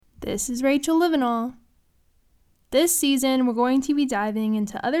This is Rachel Livenall. This season, we're going to be diving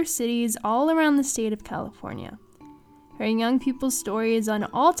into other cities all around the state of California, hearing young people's stories on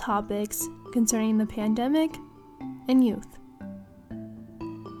all topics concerning the pandemic and youth.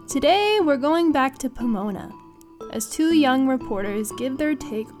 Today, we're going back to Pomona, as two young reporters give their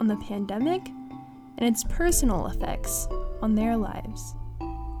take on the pandemic and its personal effects on their lives.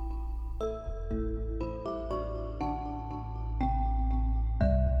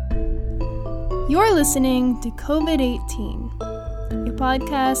 You're listening to COVID-18, a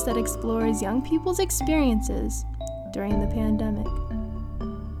podcast that explores young people's experiences during the pandemic.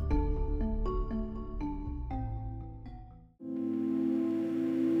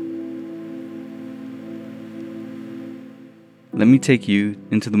 Let me take you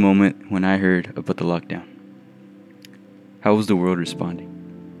into the moment when I heard about the lockdown. How was the world responding?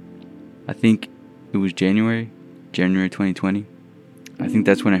 I think it was January 2020. I think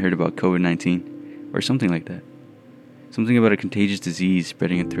that's when I heard about COVID-19. Or something like that. Something about a contagious disease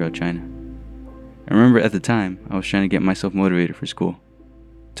spreading it throughout China. I remember at the time, I was trying to get myself motivated for school.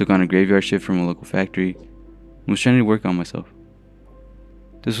 Took on a graveyard shift from a local factory, and was trying to work on myself.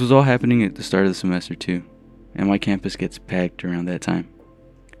 This was all happening at the start of the semester too, and my campus gets packed around that time.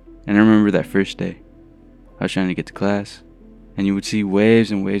 And I remember that first day, I was trying to get to class, and you would see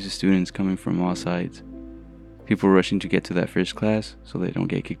waves and waves of students coming from all sides. People rushing to get to that first class so they don't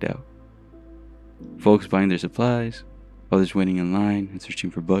get kicked out. Folks buying their supplies, others waiting in line and searching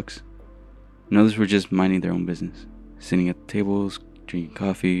for books, and others were just minding their own business, sitting at the tables, drinking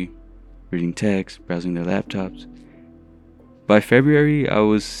coffee, reading texts, browsing their laptops. By February, I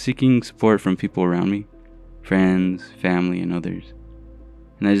was seeking support from people around me, friends, family, and others,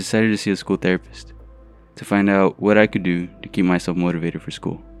 and I decided to see a school therapist to find out what I could do to keep myself motivated for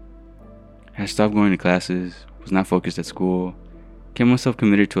school. I stopped going to classes, was not focused at school, kept myself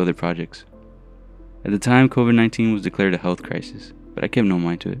committed to other projects. At the time, COVID-19 was declared a health crisis, but I kept no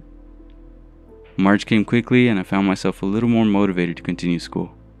mind to it. March came quickly, and I found myself a little more motivated to continue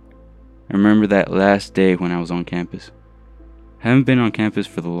school. I remember that last day when I was on campus. I haven't been on campus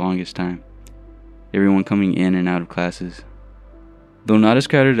for the longest time. Everyone coming in and out of classes. Though not as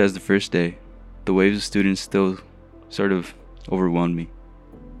crowded as the first day, the waves of students still sort of overwhelmed me.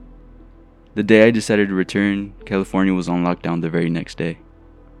 The day I decided to return, California was on lockdown the very next day.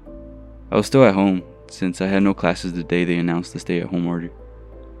 I was still at home, since I had no classes the day they announced the stay-at-home order.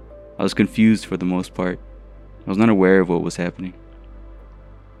 I was confused for the most part. I was not aware of what was happening.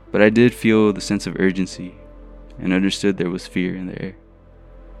 But I did feel the sense of urgency, and understood there was fear in the air.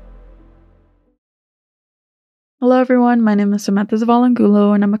 Hello everyone, my name is Samantha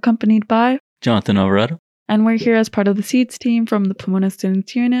Zavalangulo, and I'm accompanied by Jonathan Alvarado. And we're here as part of the SEEDS team from the Pomona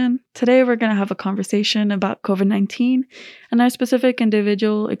Students Union. Today we're going to have a conversation about COVID-19 and our specific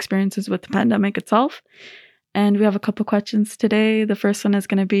individual experiences with the pandemic itself. And we have a couple questions today. The first one is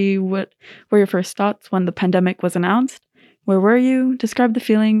going to be, what were your first thoughts when the pandemic was announced? Where were you? Describe the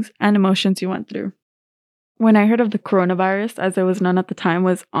feelings and emotions you went through. When I heard of the coronavirus, as there was none at the time,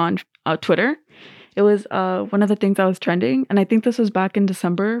 was on Twitter. It was one of the things that was trending. And I think this was back in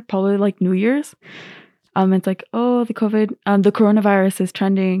December, probably like New Year's. It's like, oh, the coronavirus is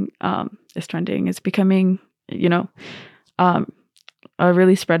trending. It's becoming, a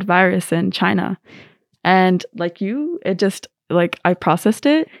really spread virus in China. And like it just, I processed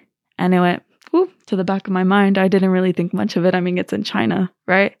it and it went, to the back of my mind. I didn't really think much of it. I mean, it's in China,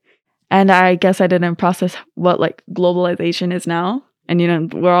 right? And I guess I didn't process what globalization is now.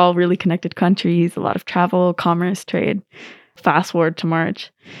 And, we're all really connected countries, a lot of travel, commerce, trade. Fast forward to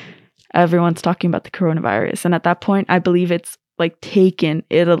March. Everyone's talking about the coronavirus. And at that point, I believe it's taken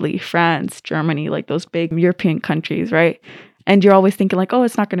Italy, France, Germany, those big European countries, right? And you're always thinking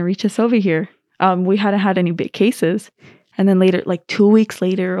it's not going to reach us over here. We hadn't had any big cases. And then later, 2 weeks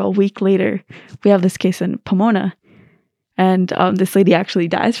later, a week later, we have this case in Pomona. And this lady actually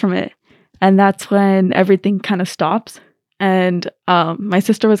dies from it. And that's when everything kind of stops. And my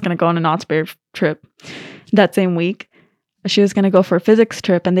sister was going to go on a Knott's Berry trip that same week. She was going to go for a physics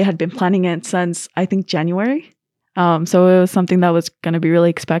trip, and they had been planning it since, I think, January. So it was something that was going to be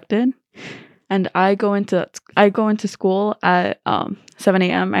really expected. And I go into school at 7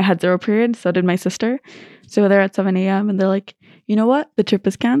 a.m. I had 0 period, so did my sister. So we're there at 7 a.m. and they're like, you know what? The trip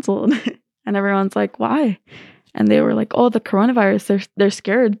is canceled. And everyone's like, why? And they were like, oh, the coronavirus. They're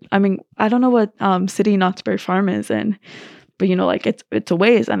scared. I mean, I don't know what city Knott's Berry Farm is in, but it's a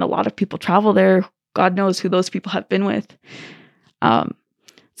ways, and a lot of people travel there. God knows who those people have been with.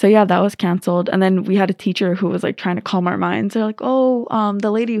 So yeah, that was canceled. And then we had a teacher who was trying to calm our minds. They're like, oh, the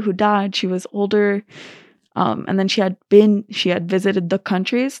lady who died, she was older. And then she had visited the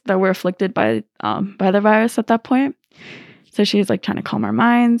countries that were afflicted by the virus at that point. So she was like trying to calm our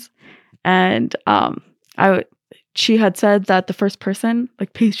minds. And she had said that the first person,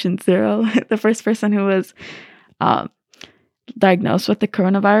 like patient zero, the first person who was diagnosed with the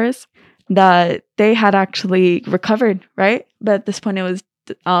coronavirus, that they had actually recovered, right? But at this point it was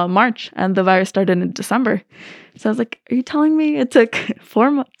March and the virus started in December. So I was like, are you telling me it took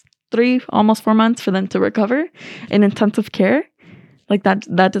almost 4 months for them to recover in intensive care? Like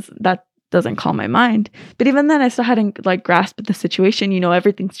that doesn't calm my mind. But even then I still hadn't like grasped the situation.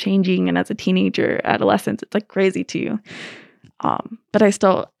 Everything's changing, and as a teenager, adolescence, it's like crazy to you. But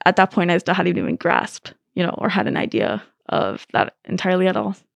at that point I still hadn't even grasped, or had an idea of that entirely at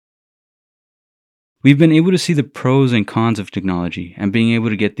all. We've been able to see the pros and cons of technology and being able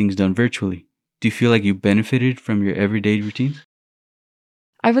to get things done virtually. Do you feel like you benefited from your everyday routines?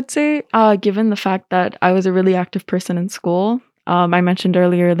 I would say, given the fact that I was a really active person in school, I mentioned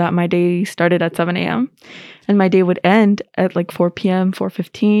earlier that my day started at 7 a.m. and my day would end at like 4 p.m.,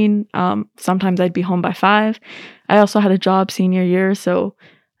 4:15. Sometimes I'd be home by 5. I also had a job senior year, so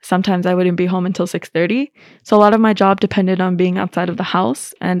sometimes I wouldn't be home until 6:30. So a lot of my job depended on being outside of the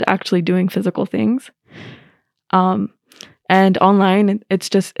house and actually doing physical things. And online,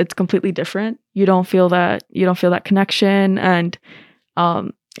 it's completely different. You don't feel that connection. And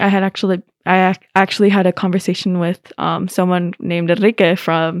I actually had a conversation with someone named Enrique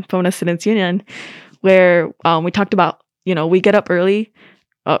from Pomona Students Union, where we talked about, we get up early,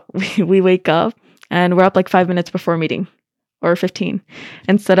 we wake up, and we're up like 5 minutes before meeting, or 15,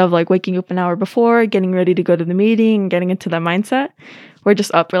 instead of like waking up an hour before, getting ready to go to the meeting, getting into that mindset. We're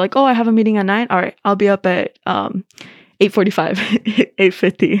just up. We're like, oh, I have a meeting at 9. All right, I'll be up at 8:45,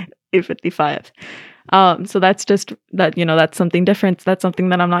 8:50, 8:55. So that's just that, that's something different. That's something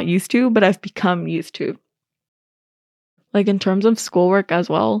that I'm not used to, but I've become used to. Like in terms of schoolwork as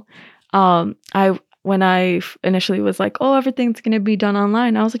well, when I initially was like, oh, everything's going to be done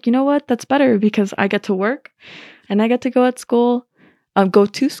online, I was like, you know what? That's better, because I get to work and I get to go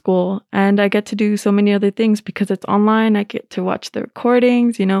to school, and I get to do so many other things because it's online. I get to watch the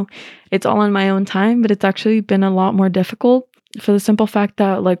recordings, it's all in my own time, but it's actually been a lot more difficult for the simple fact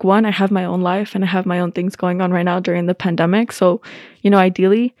that, like, one, I have my own life and I have my own things going on right now during the pandemic. So,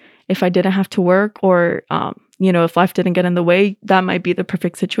 ideally, if I didn't have to work, or, if life didn't get in the way, that might be the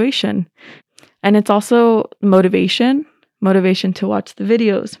perfect situation. And it's also motivation to watch the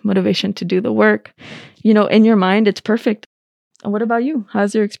videos, motivation to do the work. In your mind, it's perfect. What about you?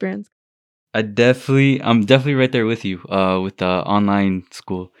 How's your experience? I'm definitely right there with you with the online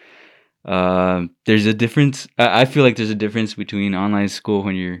school. There's a difference. I feel like there's a difference between online school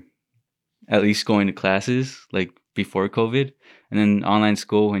when you're at least going to classes, like before COVID, and then online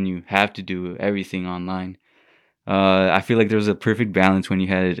school when you have to do everything online. I feel like there was a perfect balance when you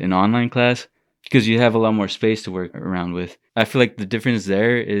had an online class, because you have a lot more space to work around with. I feel like the difference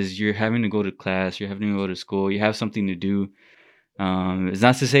there is you're having to go to class, you're having to go to school, you have something to do. It's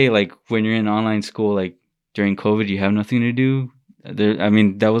not to say like when you're in online school, like during COVID, you have nothing to do.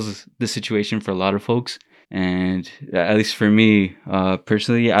 That was the situation for a lot of folks. And at least for me,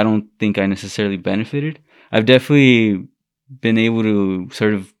 personally, I don't think I necessarily benefited. I've definitely been able to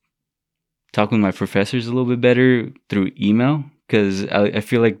sort of talk with my professors a little bit better through email, because I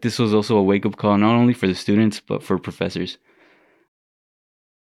feel like this was also a wake-up call, not only for the students, but for professors.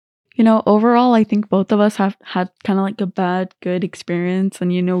 Overall, I think both of us have had kind of like a bad, good experience.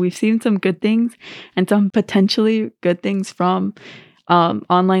 And, we've seen some good things and some potentially good things from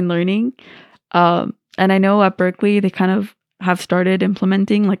online learning. And I know at Berkeley, they kind of have started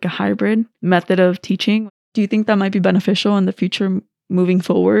implementing like a hybrid method of teaching. Do you think that might be beneficial in the future moving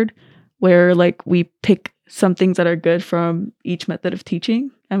forward, where like we pick some things that are good from each method of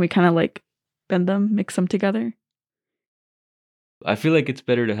teaching and we kind of like bend them, mix them together? I feel like it's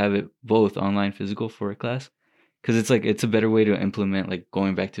better to have it both online, physical for a class, because it's a better way to implement like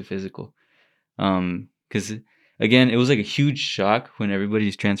going back to physical. Because again, it was like a huge shock when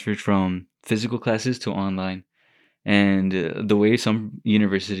everybody's transferred from physical classes to online, and the way some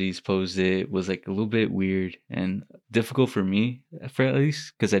universities posed it was like a little bit weird and difficult for me, for at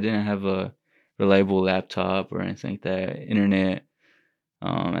least, because I didn't have a reliable laptop or anything like that, internet,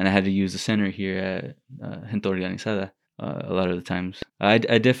 and I had to use the center here at Gente Organizada. A lot of the times. I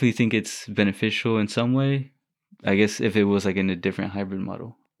definitely think it's beneficial in some way, I guess, if it was like in a different hybrid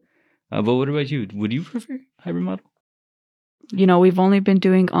model. But what about you? Would you prefer hybrid model? We've only been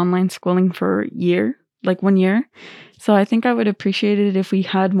doing online schooling for 1 year. So I think I would appreciate it if we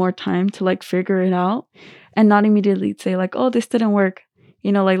had more time to like figure it out and not immediately say like, oh, this didn't work.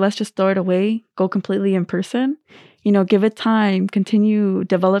 Like, let's just throw it away, go completely in person, give it time, continue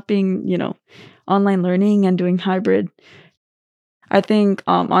developing, online learning and doing hybrid. I think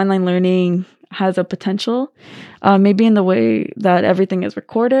online learning has a potential, maybe in the way that everything is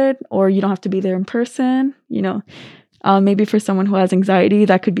recorded, or you don't have to be there in person, maybe for someone who has anxiety,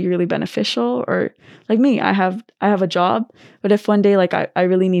 that could be really beneficial. Or like me, I have a job, but if one day like I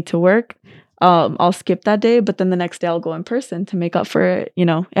really need to work, I'll skip that day, but then the next day I'll go in person to make up for it.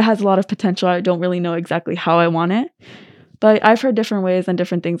 It has a lot of potential. I don't really know exactly how I want it, but I've heard different ways and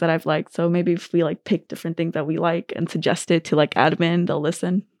different things that I've liked. So maybe if we like pick different things that we like and suggest it to like admin, they'll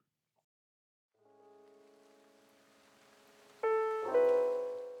listen.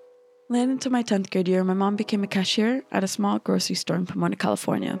 Late into my 10th grade year, my mom became a cashier at a small grocery store in Pomona,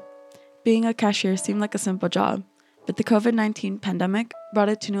 California. Being a cashier seemed like a simple job, but the COVID-19 pandemic brought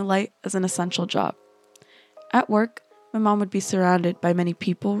it to new light as an essential job. At work, my mom would be surrounded by many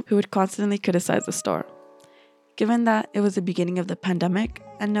people who would constantly criticize the store. Given that it was the beginning of the pandemic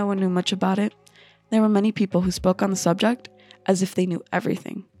and no one knew much about it, there were many people who spoke on the subject as if they knew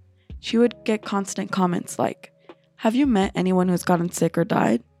everything. She would get constant comments like, "Have you met anyone who has gotten sick or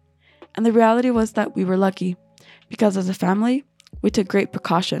died?" And the reality was that we were lucky, because as a family, we took great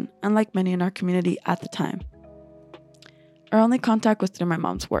precaution, unlike many in our community at the time. Our only contact was through my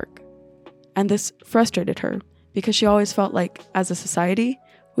mom's work, and this frustrated her because she always felt like, as a society,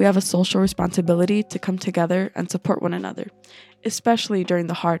 we have a social responsibility to come together and support one another, especially during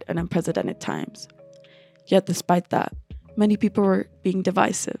the hard and unprecedented times. Yet despite that, many people were being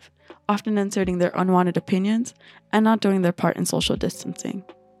divisive, often inserting their unwanted opinions and not doing their part in social distancing.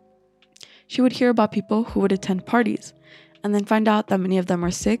 She would hear about people who would attend parties and then find out that many of them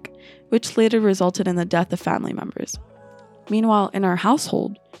were sick, which later resulted in the death of family members. Meanwhile, in our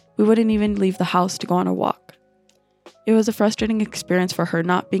household, we wouldn't even leave the house to go on a walk. It was a frustrating experience for her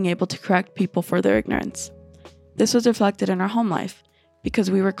not being able to correct people for their ignorance. This was reflected in our home life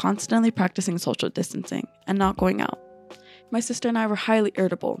because we were constantly practicing social distancing and not going out. My sister and I were highly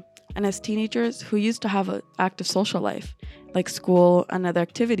irritable, and as teenagers who used to have an active social life, like school and other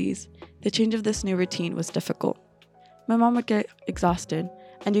activities, the change of this new routine was difficult. My mom would get exhausted,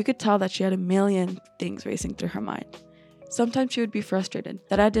 and you could tell that she had a million things racing through her mind. Sometimes she would be frustrated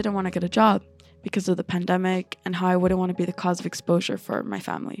that I didn't want to get a job because of the pandemic and how I wouldn't want to be the cause of exposure for my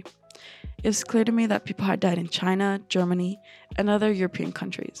family. It was clear to me that people had died in China, Germany, and other European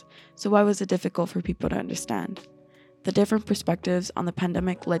countries, so why was it difficult for people to understand? The different perspectives on the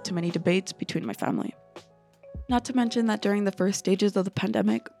pandemic led to many debates between my family. Not to mention that during the first stages of the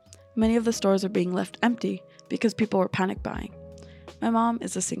pandemic, many of the stores were being left empty because people were panic buying. My mom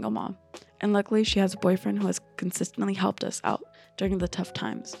is a single mom, and luckily she has a boyfriend who has consistently helped us out during the tough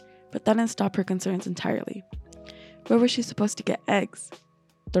times, but that didn't stop her concerns entirely. Where was she supposed to get eggs,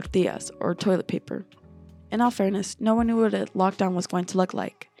 tortillas, or toilet paper? In all fairness, no one knew what a lockdown was going to look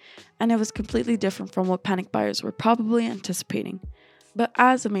like, and it was completely different from what panic buyers were probably anticipating. But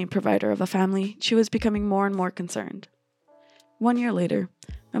as the main provider of a family, she was becoming more and more concerned. 1 year later,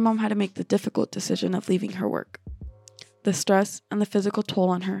 my mom had to make the difficult decision of leaving her work. The stress and the physical toll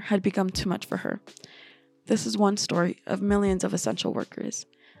on her had become too much for her. This is one story of millions of essential workers.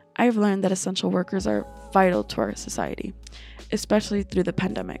 I have learned that essential workers are vital to our society, especially through the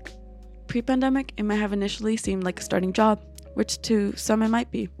pandemic. Pre-pandemic, it might have initially seemed like a starting job, which to some it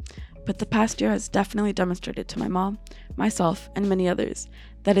might be, but the past year has definitely demonstrated to my mom, myself, and many others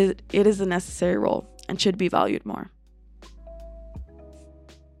that it is a necessary role and should be valued more.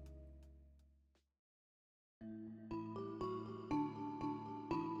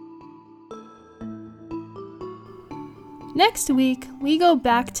 Next week, we go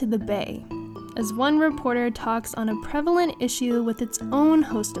back to the Bay, as one reporter talks on a prevalent issue with its own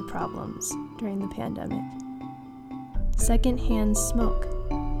host of problems during the pandemic: secondhand smoke.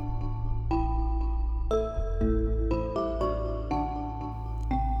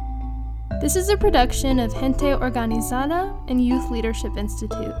 This is a production of Gente Organizada and Youth Leadership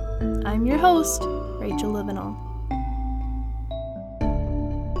Institute. I'm your host, Rachel Livenall.